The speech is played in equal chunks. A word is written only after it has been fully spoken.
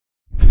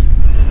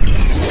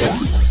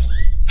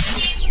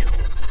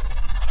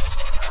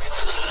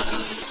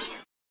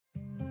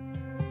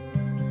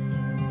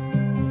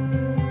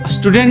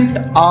student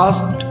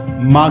asked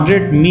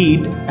Margaret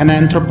Mead, an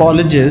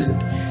anthropologist,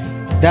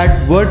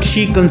 that what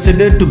she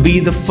considered to be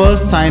the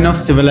first sign of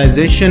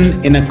civilization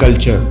in a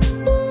culture.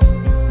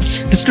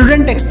 The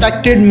student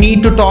expected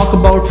Mead to talk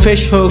about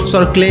fish hooks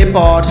or clay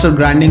pots or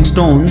grinding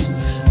stones,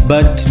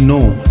 but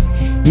no.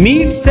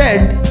 Mead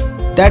said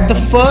that the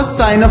first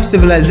sign of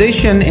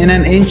civilization in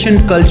an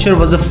ancient culture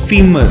was a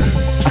femur,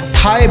 a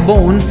thigh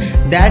bone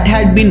that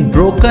had been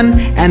broken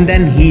and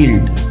then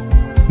healed.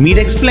 Mead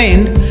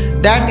explained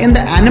that in the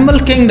animal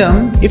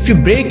kingdom, if you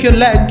break your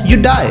leg, you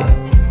die.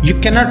 You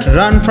cannot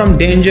run from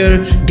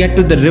danger, get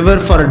to the river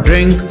for a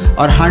drink,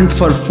 or hunt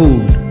for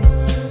food.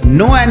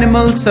 No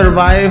animal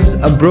survives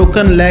a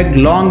broken leg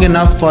long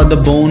enough for the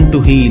bone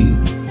to heal.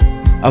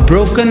 A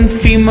broken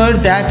femur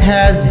that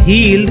has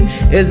healed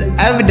is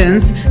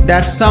evidence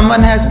that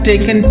someone has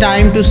taken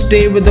time to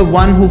stay with the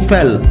one who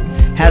fell,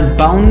 has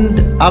bound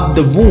up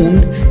the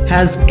wound,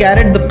 has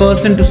carried the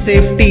person to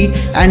safety,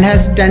 and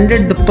has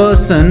tended the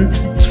person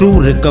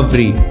through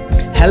recovery.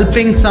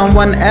 Helping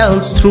someone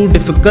else through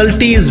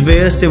difficulty is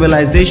where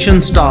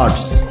civilization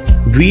starts.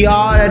 We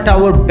are at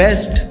our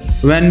best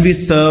when we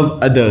serve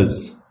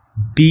others.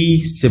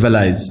 Be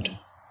civilized.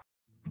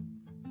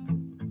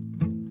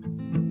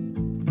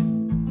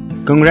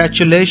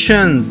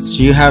 Congratulations,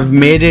 you have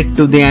made it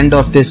to the end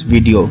of this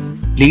video.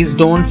 Please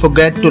don't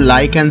forget to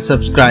like and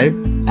subscribe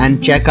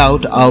and check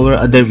out our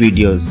other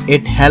videos.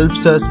 It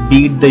helps us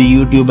beat the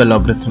YouTube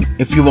algorithm.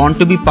 If you want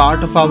to be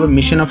part of our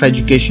mission of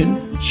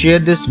education, share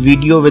this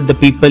video with the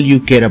people you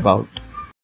care about.